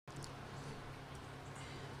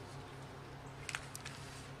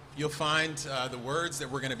You'll find the words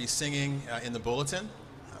that we're going to be singing in the bulletin,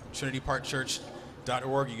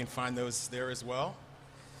 trinityparkchurch.org. You can find those there as well.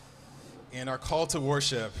 And our call to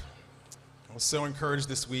worship, I was so encouraged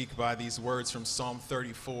this week by these words from Psalm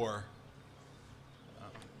 34.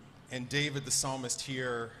 And David, the psalmist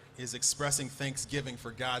here, is expressing thanksgiving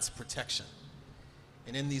for God's protection.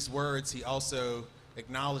 And in these words, he also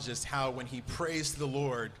acknowledges how when he prays to the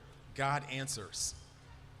Lord, God answers.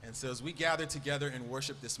 And so as we gather together in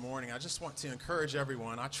worship this morning, I just want to encourage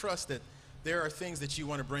everyone. I trust that there are things that you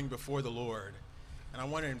want to bring before the Lord. And I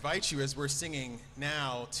want to invite you as we're singing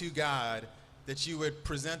now to God, that you would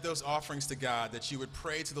present those offerings to God, that you would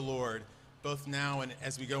pray to the Lord, both now and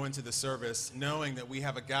as we go into the service, knowing that we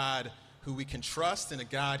have a God who we can trust and a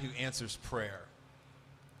God who answers prayer.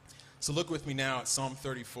 So look with me now at Psalm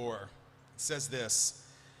 34. It says this: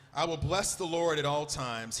 I will bless the Lord at all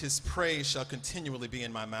times. His praise shall continually be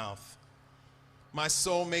in my mouth. My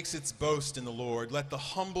soul makes its boast in the Lord. Let the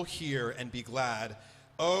humble hear and be glad.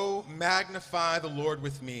 Oh, magnify the Lord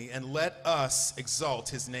with me, and let us exalt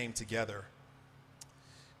his name together.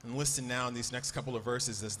 And listen now in these next couple of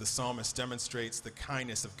verses as the psalmist demonstrates the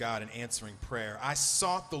kindness of God in answering prayer. I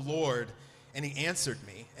sought the Lord, and he answered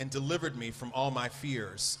me and delivered me from all my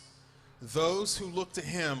fears. Those who look to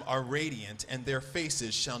him are radiant, and their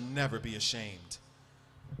faces shall never be ashamed.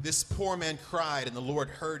 This poor man cried, and the Lord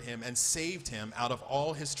heard him and saved him out of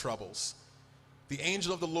all his troubles. The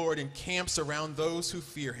angel of the Lord encamps around those who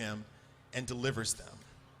fear him and delivers them.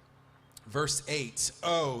 Verse 8,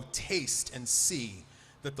 oh, taste and see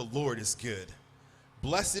that the Lord is good.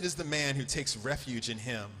 Blessed is the man who takes refuge in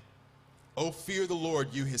him. Oh, fear the Lord,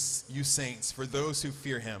 you saints, for those who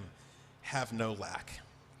fear him have no lack.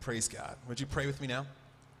 Praise God. Would you pray with me now?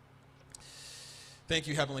 Thank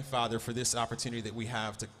you, Heavenly Father, for this opportunity that we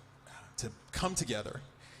have to come together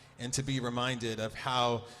and to be reminded of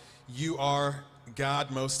how you are God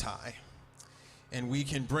Most High. And we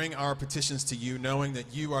can bring our petitions to you knowing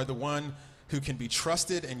that you are the one who can be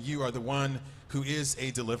trusted and you are the one who is a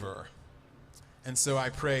deliverer. And so I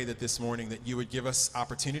pray that this morning that you would give us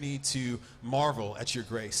opportunity to marvel at your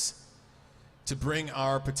grace, to bring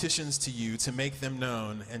our petitions to you, to make them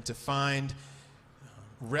known, and to find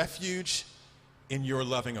refuge in your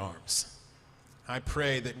loving arms. I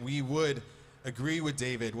pray that we would agree with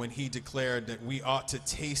David when he declared that we ought to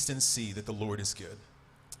taste and see that the Lord is good.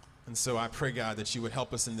 And so I pray, God, that you would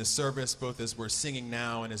help us in this service, both as we're singing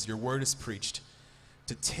now and as your word is preached,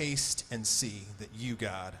 to taste and see that you,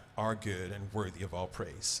 God, are good and worthy of all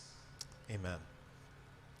praise. Amen.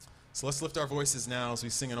 So let's lift our voices now as we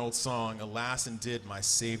sing an old song, Alas and Did My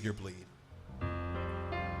Savior Bleed.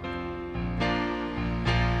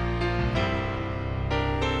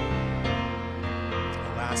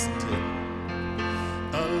 Alas and did.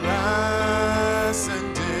 Alas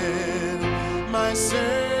and did my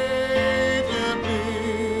Savior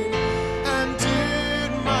bleed, and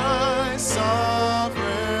did my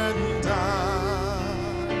sovereign die?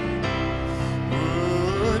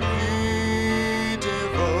 Would he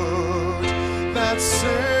devote that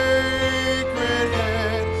sacred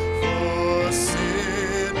head for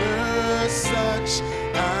sinners such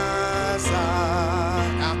as I?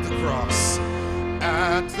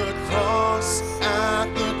 At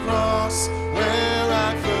the cross, where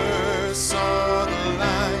I first saw the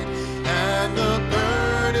light, and the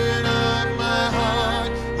burden of my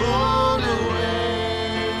heart rolled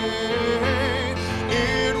away.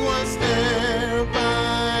 It was there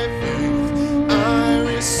by faith I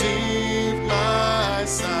received my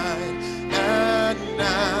sight, and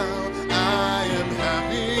now I am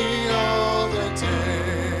happy all the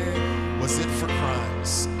day. Was it for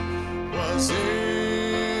crimes? Was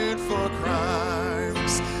it for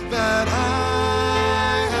crimes that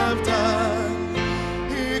I have done?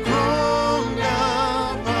 He groaned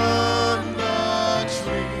upon the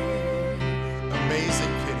tree.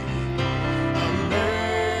 Amazing pity,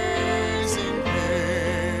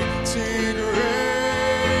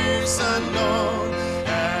 grace unknown,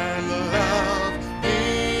 and love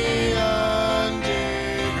beyond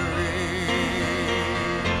degree.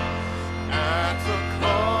 At the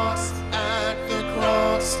cross,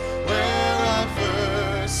 where I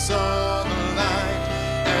first saw the light,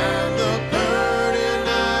 and the burden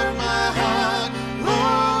of my heart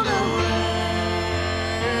rolled away.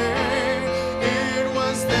 It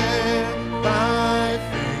was there by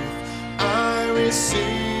faith I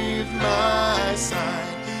received my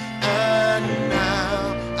sight, and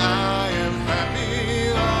now I am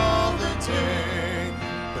happy all the day.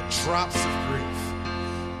 But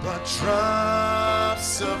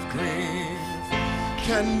drops of grief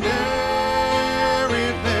can never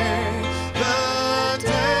repay the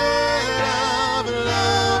day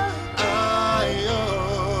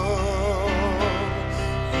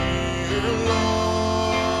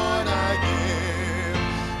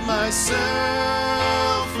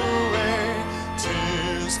myself away.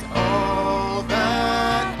 'Tis all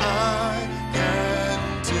that I can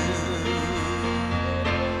do.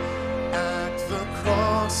 At the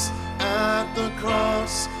cross,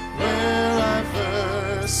 where I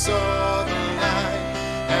first saw the light,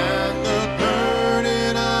 and the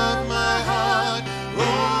burden of my heart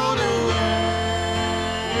rolled away.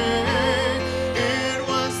 It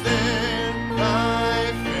was then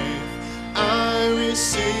by faith I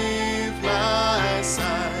received my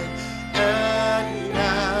sight, and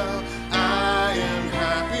now I am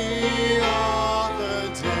happy all the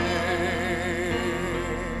day.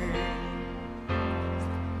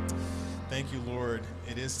 Thank you, Lord.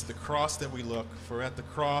 It is to the cross that we look, for at the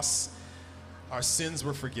cross our sins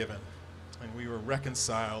were forgiven, and we were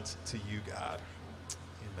reconciled to you, God.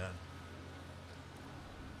 Amen.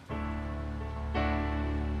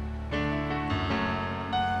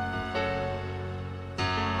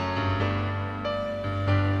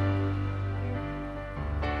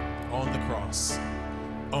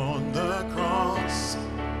 On the cross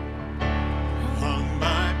hung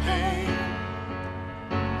my pain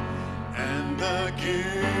and the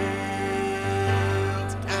guilt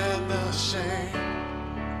and the shame.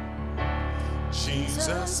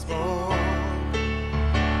 Jesus bore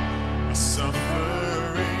my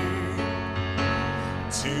suffering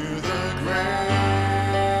to the grave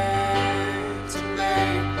to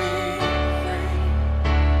make me free.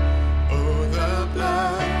 Oh, the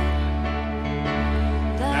blood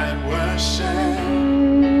shed,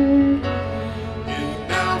 it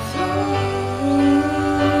now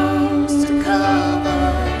flows to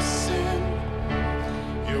cover sin.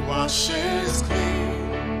 It washes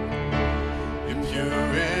clean, it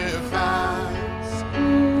purifies.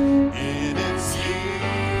 In its healing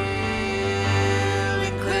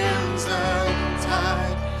crimson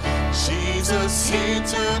tide, Jesus, he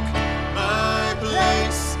took my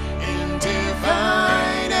place in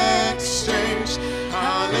divine exchange.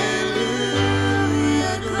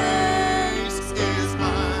 Hallelujah, grace is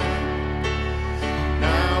mine.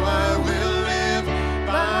 Now I will live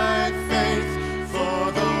by faith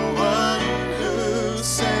for the one who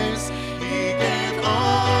saves. He gave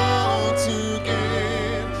all to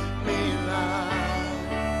give me life.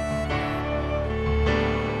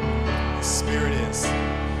 The Spirit is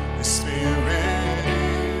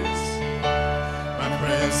my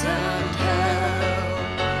present help.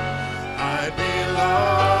 I'd be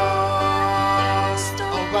lost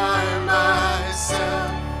all by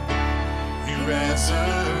myself. He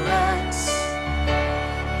resurrects,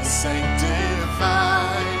 he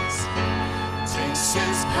sanctifies, takes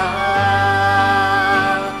his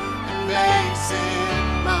power and makes it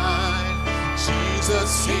mine.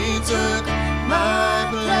 Jesus, he took my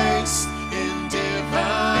place in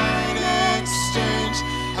divine exchange.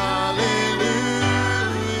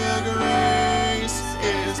 Hallelujah, grace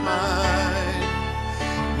is mine.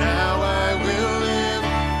 Now I will live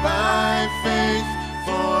by faith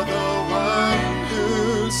for the one who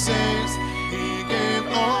saves. He gave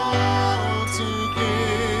all to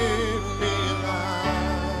give me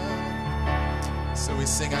life. So we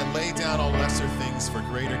sing, I lay down all lesser things for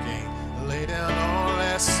greater gain. Lay down all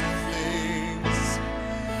lesser things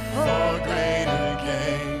for greater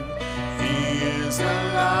gain. He is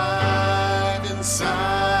alive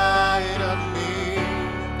inside of me.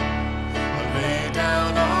 Lay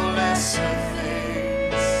down all lesser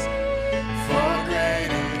things for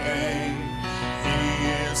greater gain. He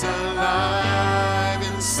is alive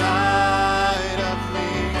inside of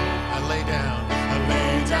me. I lay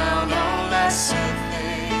down all lesser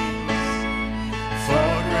things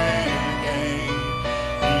for greater gain.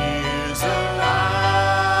 He is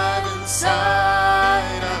alive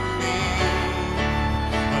inside of me.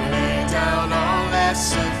 I lay down all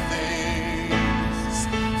lesser things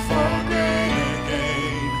for greater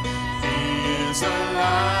gain. He is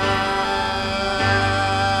alive.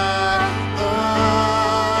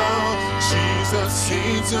 Oh, Jesus, he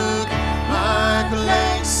took my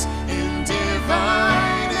place in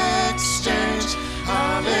divine exchange.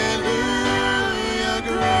 Hallelujah,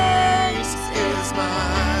 grace is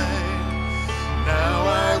mine. Now I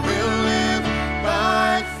will live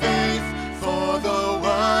by faith for the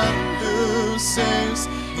one who saves.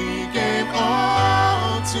 He gave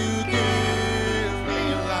all to give me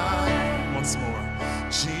life. Once more.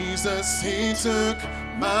 Jesus, he took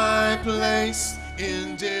my place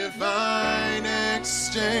in divine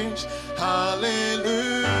exchange.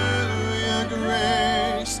 Hallelujah,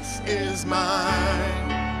 grace is mine.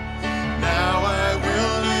 Now I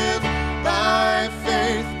will live by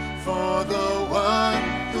faith for the one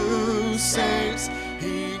who saves.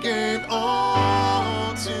 He gave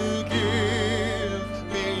all to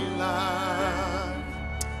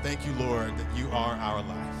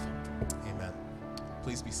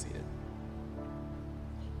Please be seated.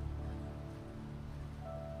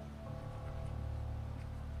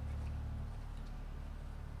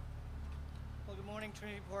 Well, good morning,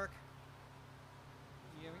 Trinity Park.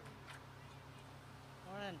 You hear me?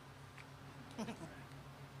 Morning.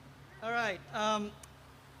 All right. I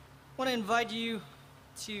want to invite you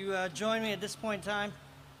to join me at this point in time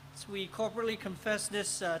as we corporately confess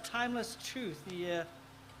this timeless truth, the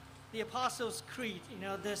Apostles' Creed. You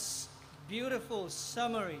know, this beautiful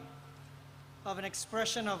summary of an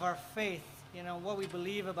expression of our faith. You know, what we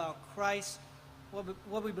believe about Christ,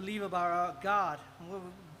 what we believe about our God, and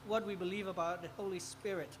what we believe about the Holy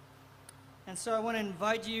Spirit. And so I want to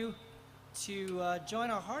invite you to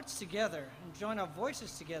join our hearts together and join our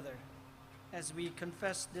voices together as we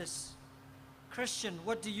confess this. Christian,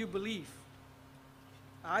 what do you believe?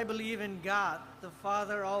 I believe in God, the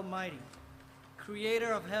Father Almighty,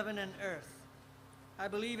 creator of heaven and earth. I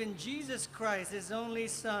believe in Jesus Christ, his only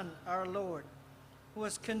Son, our Lord, who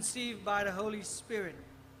was conceived by the Holy Spirit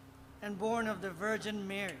and born of the Virgin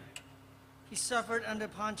Mary. He suffered under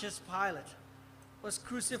Pontius Pilate, was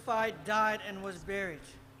crucified, died, and was buried.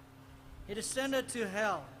 He descended to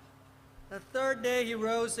hell. The third day he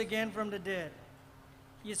rose again from the dead.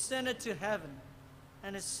 He ascended to heaven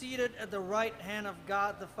and is seated at the right hand of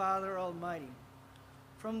God the Father Almighty.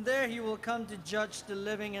 From there he will come to judge the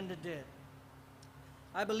living and the dead.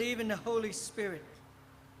 I believe in the Holy Spirit,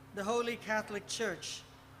 the Holy Catholic Church,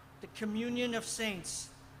 the communion of saints,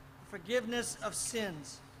 the forgiveness of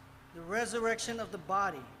sins, the resurrection of the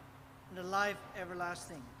body, and the life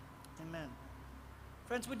everlasting. Amen.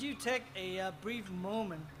 Friends, would you take a brief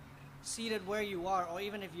moment, seated where you are, or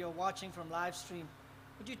even if you're watching from live stream,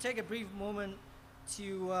 would you take a brief moment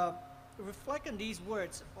to reflect on these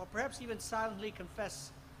words, or perhaps even silently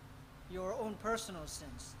confess your own personal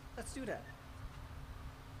sins? Let's do that.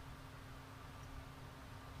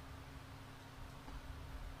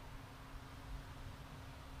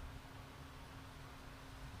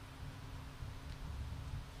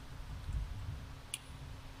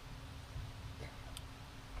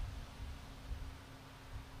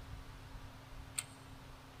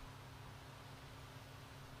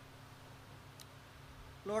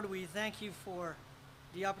 Lord, we thank you for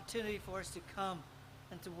the opportunity for us to come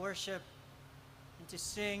and to worship and to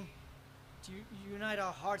sing, to unite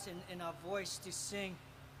our hearts in our voice to sing.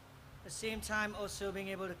 At the same time, also being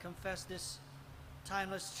able to confess this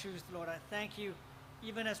timeless truth, Lord. I thank you.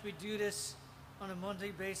 Even as we do this on a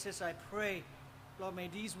monthly basis, I pray, Lord, may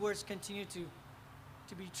these words continue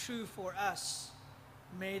to be true for us.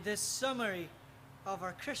 May this summary of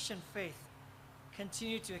our Christian faith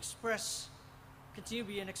continue to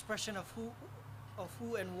be an expression of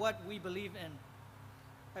who and what we believe in.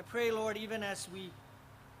 I pray, Lord, even as we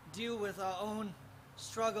deal with our own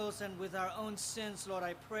struggles and with our own sins, Lord,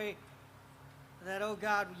 I pray that, oh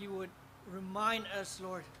God, you would remind us,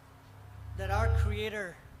 Lord, that our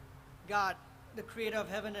Creator, God, the Creator of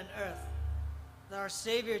heaven and earth, that our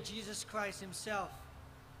Savior, Jesus Christ himself,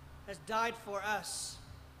 has died for us,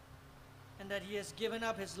 and that he has given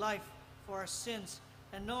up his life for our sins.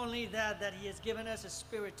 And not only that he has given us a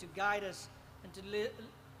spirit to guide us and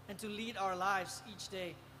to lead our lives each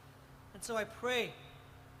day. And so I pray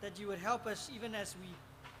that you would help us even as we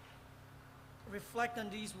reflect on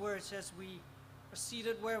these words, as we are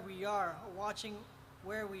seated where we are, watching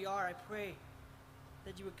where we are. I pray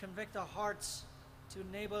that you would convict our hearts to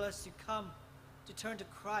enable us to turn to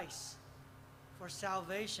Christ for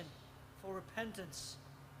salvation, for repentance,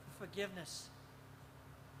 for forgiveness.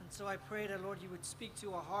 And so I pray that, Lord, you would speak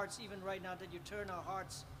to our hearts even right now, that you turn our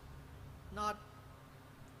hearts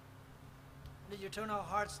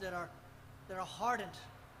that are hardened,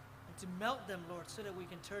 and to melt them, Lord, so that we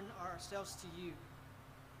can turn ourselves to you.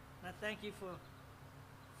 And I thank you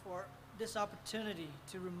for this opportunity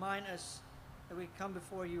to remind us that we come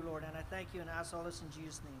before you, Lord. And I thank you and ask all this in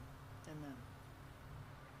Jesus' name. Amen.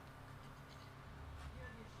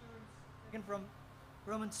 Taken from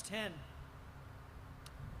Romans 10.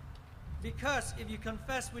 Because if you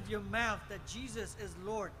confess with your mouth that Jesus is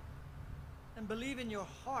Lord and believe in your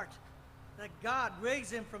heart that God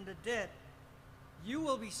raised him from the dead, you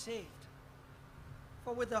will be saved.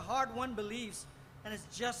 For with the heart one believes and is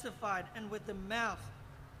justified, and with the mouth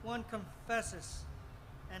one confesses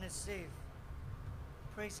and is saved.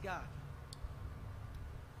 Praise God.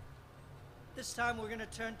 This time we're going to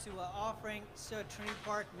turn to an offering. So at Trinity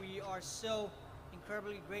Park, we are so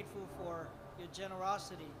incredibly grateful for your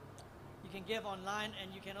generosity. You can give online,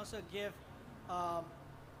 and you can also give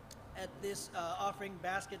at this offering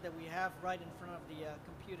basket that we have right in front of the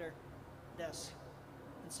computer desk.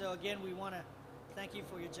 And so again, we want to thank you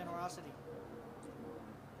for your generosity.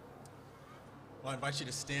 Well, I invite you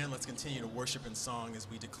to stand. Let's continue to worship in song as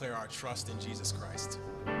we declare our trust in Jesus Christ.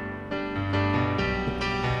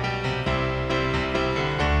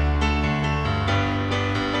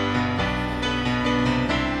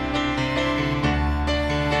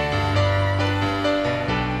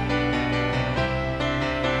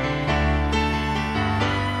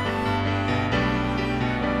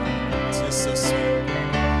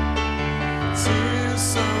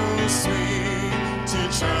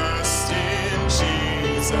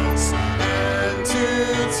 And to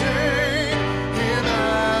take him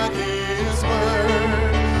at his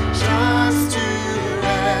word, just to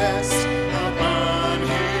rest upon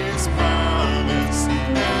his promise,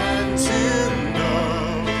 and to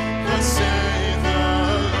know thus saith the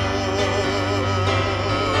Lord.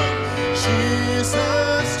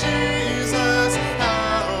 Jesus, Jesus,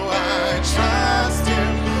 how I trust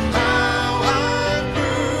him, how I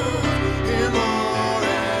prove him more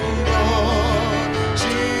and more.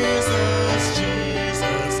 Jesus,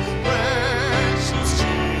 Jesus, precious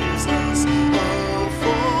Jesus, oh,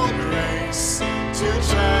 for grace to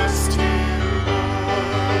trust him,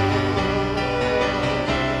 Lord.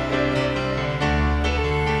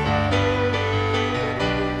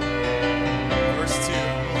 Verse 2,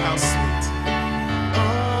 oh, how sweet.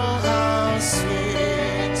 Oh, how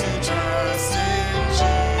sweet to trust in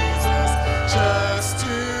Jesus, just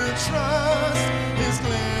to trust his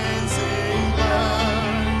cleansing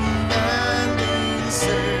blood, and in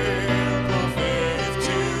simple faith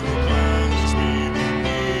to plunge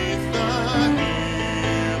beneath the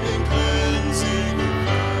healing cleansing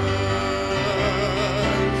flood.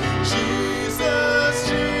 Jesus,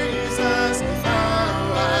 Jesus,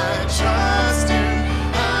 how I trust him,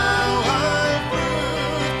 how I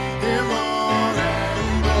prove him more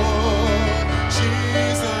and more.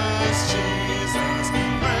 Jesus, Jesus,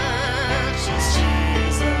 precious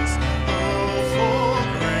Jesus, oh, for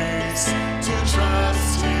grace to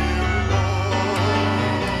trust him, Lord.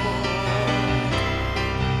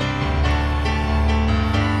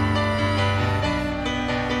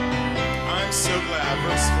 I'm so glad.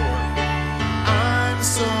 Verse 4. I'm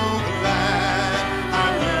so glad I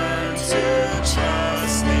learned to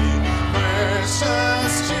trust thee,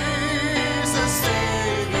 precious Jesus,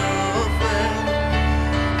 Savior, friend.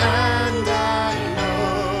 And I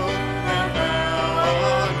know that thou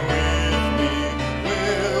art with me,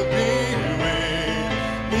 will be with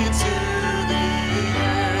me to the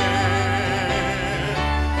end.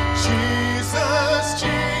 Jesus,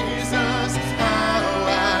 Jesus, how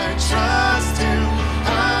I trust him,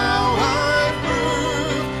 how I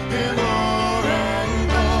prove him more and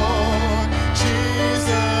more.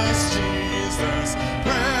 Jesus, Jesus,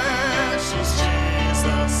 precious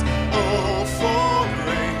Jesus, oh, for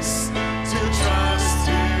grace to trust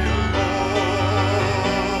him, Lord.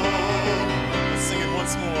 Let's sing it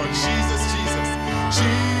once more. Jesus, Jesus,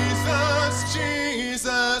 Jesus.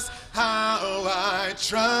 Jesus, how I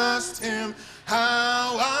trust him,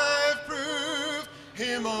 how I've proved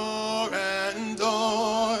him o'er and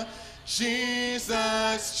o'er.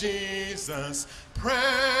 Jesus, Jesus,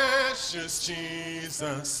 precious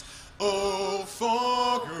Jesus, oh,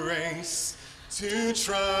 for grace to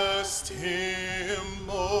trust him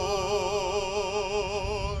more.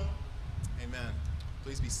 Amen.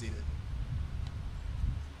 Please be seated.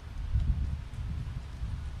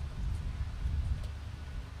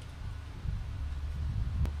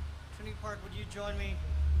 Trinity Park, would you join me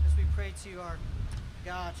as we pray to our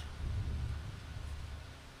God?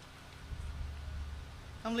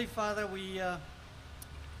 Heavenly Father, we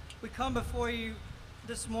come before you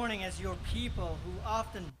this morning as your people who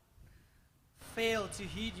often fail to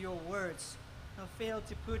heed your words and fail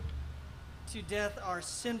to put to death our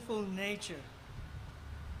sinful nature.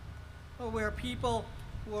 Oh, we are people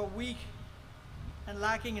who are weak and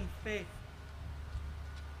lacking in faith.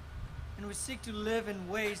 And we seek to live in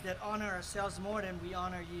ways that honor ourselves more than we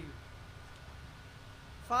honor you.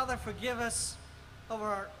 Father, forgive us of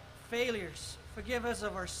our failures. Forgive us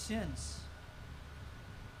of our sins.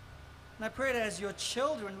 And I pray that as your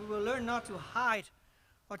children, we will learn not to hide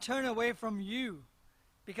or turn away from you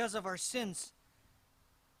because of our sins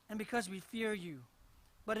and because we fear you.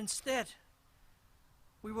 But instead,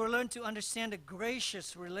 we will learn to understand the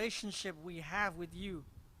gracious relationship we have with you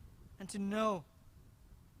and to know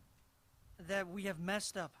that we have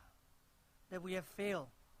messed up, that we have failed.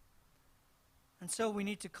 And so we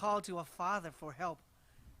need to call to a Father for help.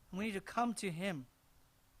 And we need to come to him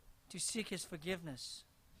to seek his forgiveness.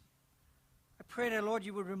 I pray that, Lord,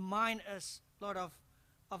 you would remind us, Lord, of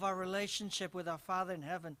our relationship with our Father in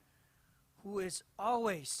heaven, who is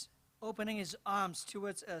always opening his arms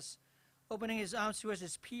towards us, opening his arms towards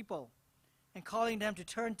his people, and calling them to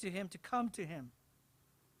turn to Him, to come to Him.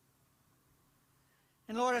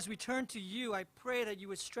 And Lord, as we turn to you, I pray that you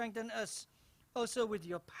would strengthen us also with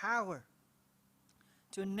your power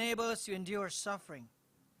to enable us to endure suffering,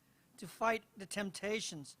 to fight the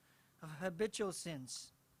temptations of habitual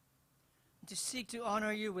sins, and to seek to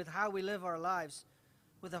honor you with how we live our lives,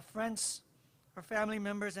 with our friends, our family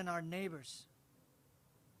members, and our neighbors.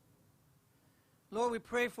 Lord, we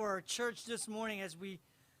pray for our church this morning as we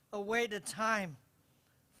await the time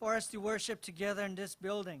for us to worship together in this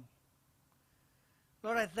building.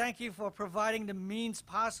 Lord, I thank you for providing the means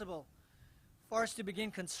possible for us to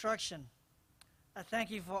begin construction. I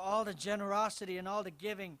thank you for all the generosity and all the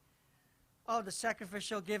giving, all the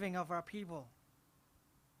sacrificial giving of our people.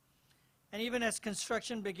 And even as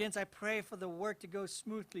construction begins, I pray for the work to go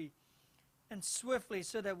smoothly and swiftly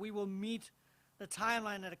so that we will meet the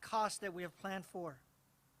timeline at a cost that we have planned for.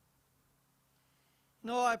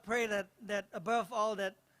 Lord, I pray that above all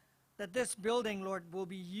that this building, Lord, will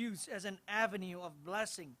be used as an avenue of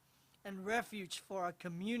blessing and refuge for our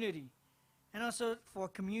community and also for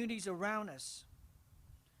communities around us.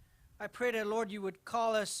 I pray that, Lord, you would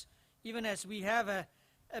call us, even as we have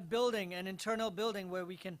a building, an internal building where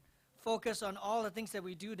we can focus on all the things that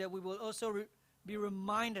we do, that we will also be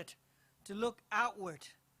reminded to look outward,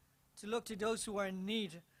 to look to those who are in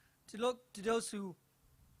need, to look to those who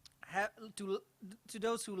to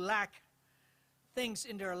those who lack things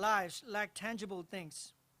in their lives, lack tangible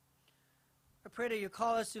things. I pray that you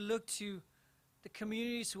call us to look to the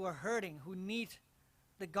communities who are hurting, who need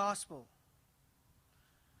the gospel.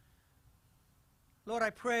 Lord, I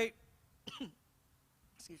pray,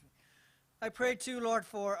 excuse me, I pray too, Lord,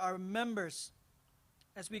 for our members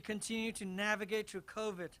as we continue to navigate through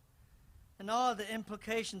COVID and all the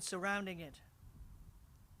implications surrounding it.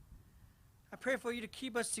 I pray for you to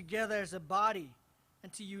keep us together as a body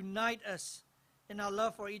and to unite us in our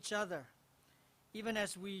love for each other, even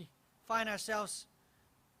as we find ourselves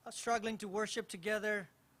struggling to worship together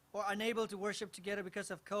or unable to worship together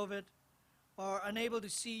because of COVID or unable to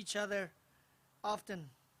see each other often.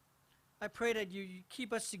 I pray that you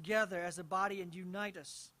keep us together as a body and unite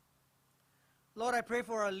us. Lord, I pray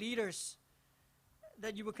for our leaders,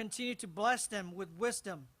 that you will continue to bless them with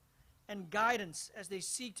wisdom and guidance as they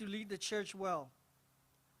seek to lead the church well.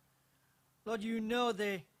 Lord, you know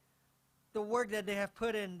the work that they have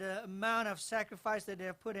put in, the amount of sacrifice that they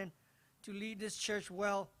have put in to lead this church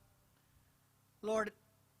well. Lord,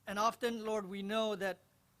 and often, Lord, we know that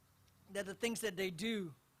the things that they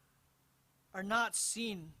do are not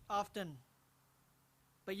seen often.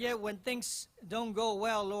 But yet when things don't go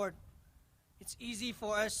well, Lord, it's easy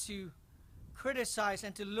for us to criticize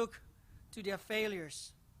and to look to their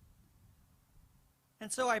failures.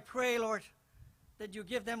 And so I pray, Lord, that you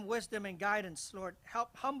give them wisdom and guidance, Lord.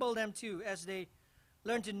 Help humble them too as they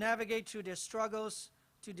learn to navigate through their struggles,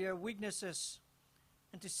 to their weaknesses,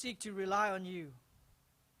 and to seek to rely on you.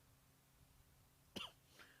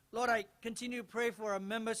 Lord, I continue to pray for our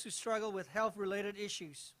members who struggle with health-related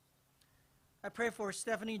issues. I pray for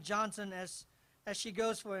Stephanie Johnson as she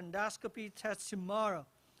goes for an endoscopy test tomorrow,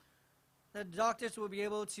 that doctors will be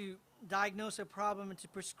able to diagnose a problem and to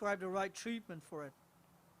prescribe the right treatment for it.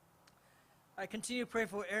 I continue to pray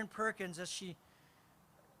for Erin Perkins as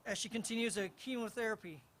she continues her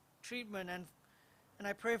chemotherapy treatment, and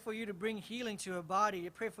I pray for you to bring healing to her body. I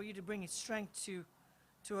pray for you to bring strength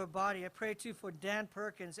to her body. I pray too for Dan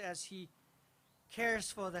Perkins as he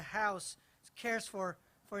cares for the house, cares for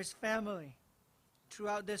his family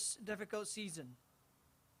throughout this difficult season.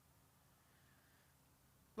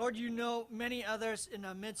 Lord, you know many others in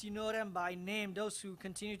our midst. You know them by name, those who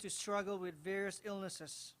continue to struggle with various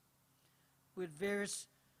illnesses, with various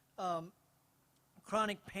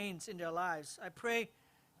chronic pains in their lives. I pray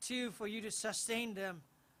too for you to sustain them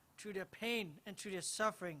through their pain and through their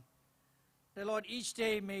suffering. That, Lord, each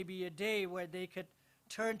day may be a day where they could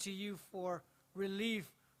turn to you for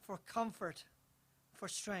relief, for comfort, for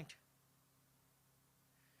strength.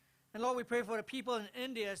 And Lord, we pray for the people in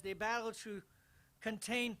India as they battle to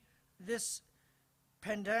contain this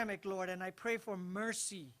pandemic, Lord. And I pray for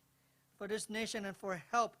mercy for this nation and for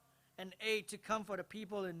help and aid to come for the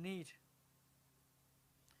people in need.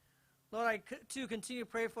 Lord, I too continue to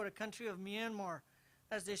pray for the country of Myanmar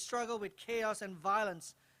as they struggle with chaos and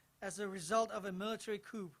violence as a result of a military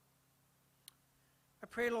coup. I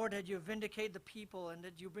pray, Lord, that you vindicate the people and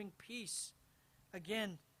that you bring peace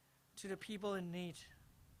again to the people in need.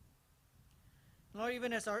 Lord,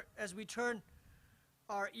 even as we turn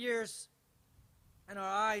our ears and our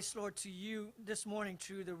eyes, Lord, to you this morning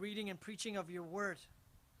through the reading and preaching of your word,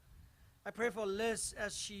 I pray for Liz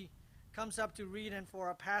as she comes up to read and for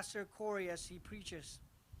our pastor Corey as he preaches.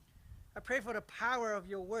 I pray for the power of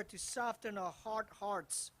your word to soften our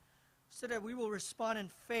hearts so that we will respond in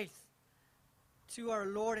faith to our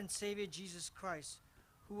Lord and Savior Jesus Christ,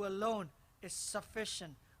 who alone is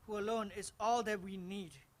sufficient, who alone is all that we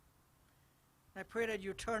need. I pray that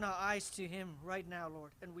you turn our eyes to him right now,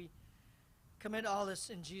 Lord, and we commit all this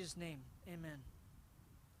in Jesus' name. Amen.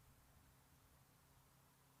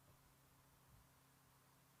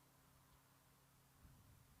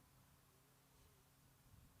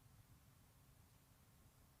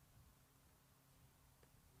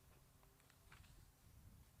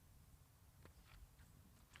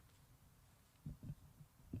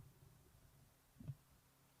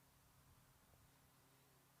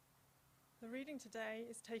 The reading today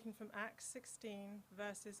is taken from Acts 16,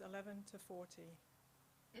 verses 11 to 40.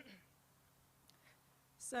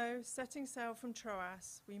 So, setting sail from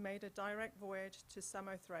Troas, we made a direct voyage to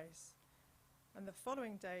Samothrace, and the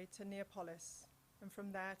following day to Neapolis, and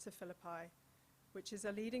from there to Philippi, which is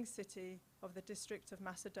a leading city of the district of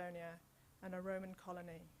Macedonia and a Roman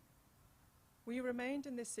colony. We remained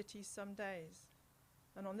in this city some days,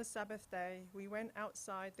 and on the Sabbath day we went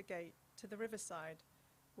outside the gate to the riverside,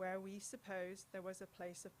 where we supposed there was a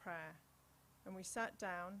place of prayer, and we sat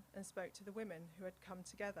down and spoke to the women who had come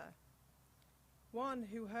together. One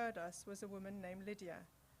who heard us was a woman named Lydia,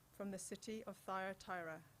 from the city of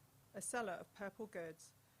Thyatira, a seller of purple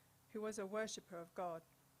goods, who was a worshipper of God.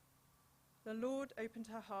 The Lord opened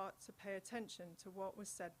her heart to pay attention to what was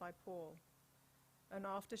said by Paul, and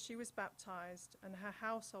after she was baptized, and her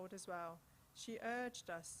household as well, she urged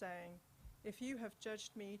us, saying, "If you have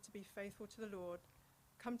judged me to be faithful to the Lord,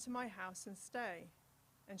 come to my house and stay,"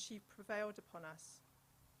 and she prevailed upon us.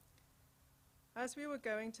 As we were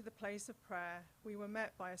going to the place of prayer, we were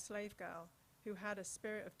met by a slave girl who had a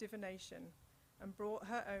spirit of divination and brought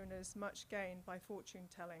her owners much gain by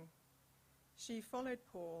fortune-telling. She followed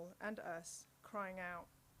Paul and us, crying out,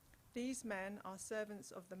 "These men are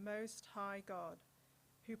servants of the Most High God,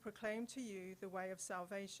 who proclaim to you the way of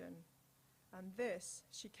salvation." And this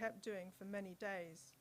she kept doing for many days.